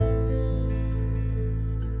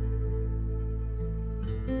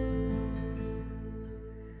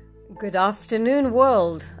Good afternoon,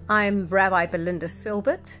 world. I'm Rabbi Belinda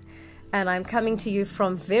Silbert, and I'm coming to you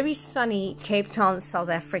from very sunny Cape Town, South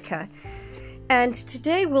Africa. And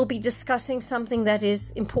today we'll be discussing something that is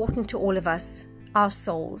important to all of us, our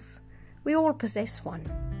souls. We all possess one.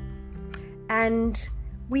 And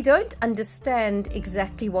we don't understand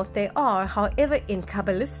exactly what they are. However, in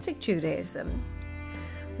Kabbalistic Judaism,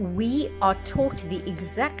 we are taught the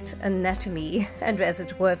exact anatomy and, as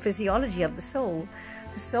it were, physiology of the soul.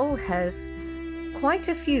 The soul has quite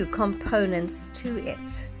a few components to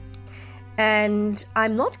it. And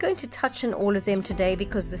I'm not going to touch on all of them today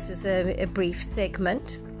because this is a brief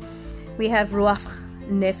segment. We have Ruach,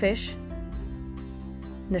 Nefesh,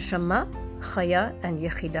 Neshama, Chaya, and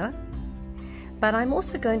Yechida. But I'm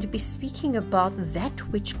also going to be speaking about that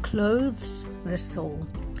which clothes the soul.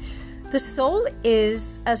 The soul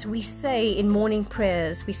is, as we say in morning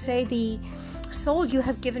prayers, we say, the soul you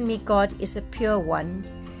have given me, God, is a pure one.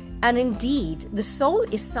 And indeed, the soul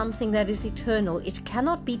is something that is eternal. It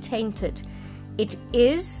cannot be tainted. It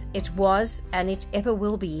is, it was, and it ever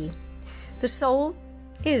will be. The soul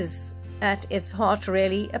is, at its heart,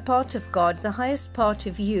 really a part of God. The highest part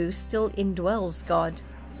of you still indwells God.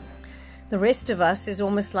 The rest of us is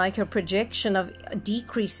almost like a projection of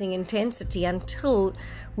decreasing intensity until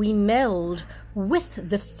we meld with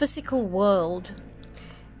the physical world.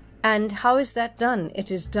 And how is that done?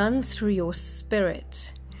 It is done through your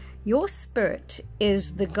spirit. Your spirit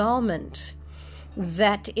is the garment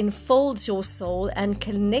that enfolds your soul and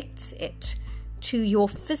connects it to your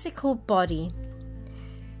physical body.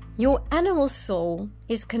 Your animal soul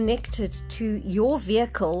is connected to your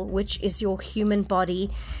vehicle, which is your human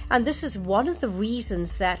body. And this is one of the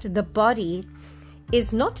reasons that the body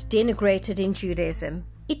is not denigrated in Judaism.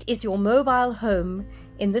 It is your mobile home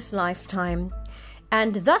in this lifetime.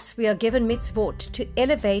 And thus we are given mitzvot to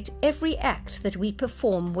elevate every act that we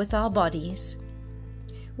perform with our bodies.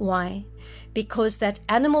 Why? Because that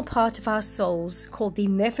animal part of our souls, called the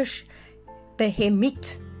Nefesh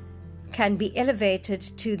Behemit, can be elevated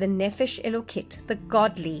to the Nefesh Elokit, the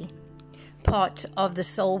godly part of the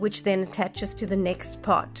soul, which then attaches to the next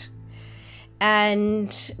part,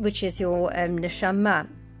 and which is your Neshama.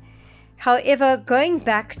 However, going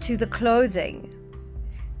back to the clothing,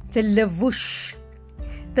 the Levush.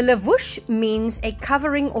 The Levush means a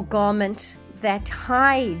covering or garment that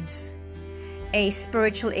hides a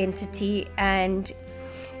spiritual entity, and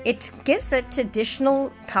it gives it additional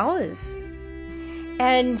powers.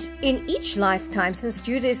 And in each lifetime, since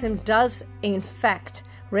Judaism does in fact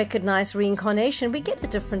recognize reincarnation, we get a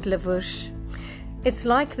different Levush. It's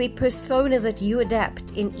like the persona that you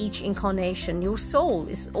adapt in each incarnation. Your soul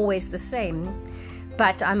is always the same,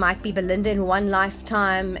 but I might be Belinda in one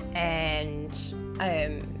lifetime and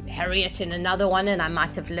Harriet in another one, and I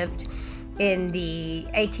might have lived in the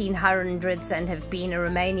 1800s and have been a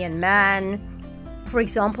Romanian man, for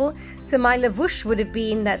example. So my Levush would have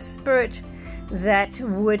been that spirit that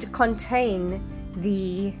would contain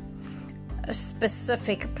the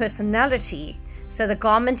specific personality. So the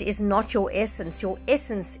garment is not your essence. Your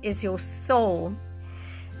essence is your soul.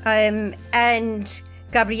 And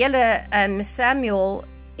Gabriella Samuel,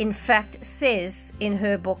 in fact, says in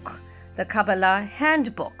her book, the Kabbalah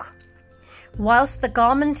Handbook, whilst the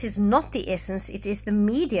garment is not the essence, it is the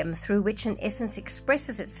medium through which an essence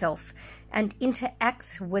expresses itself and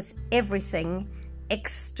interacts with everything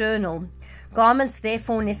external. Garments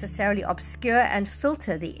therefore necessarily obscure and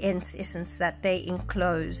filter the essence that they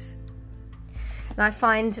enclose. And I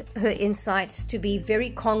find her insights to be very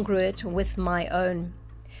congruent with my own.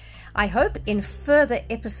 I hope in further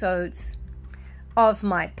episodes of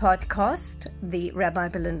my podcast, the Rabbi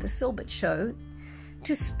Belinda Silbert Show,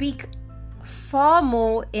 to speak far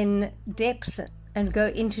more in depth and go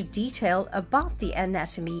into detail about the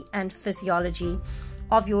anatomy and physiology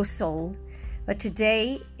of your soul. But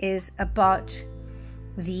today is about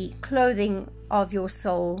the clothing of your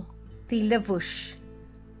soul, the Levush.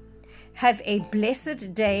 Have a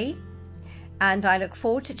blessed day, and I look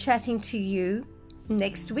forward to chatting to you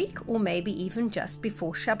next week, or maybe even just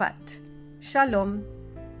before Shabbat. Shalom.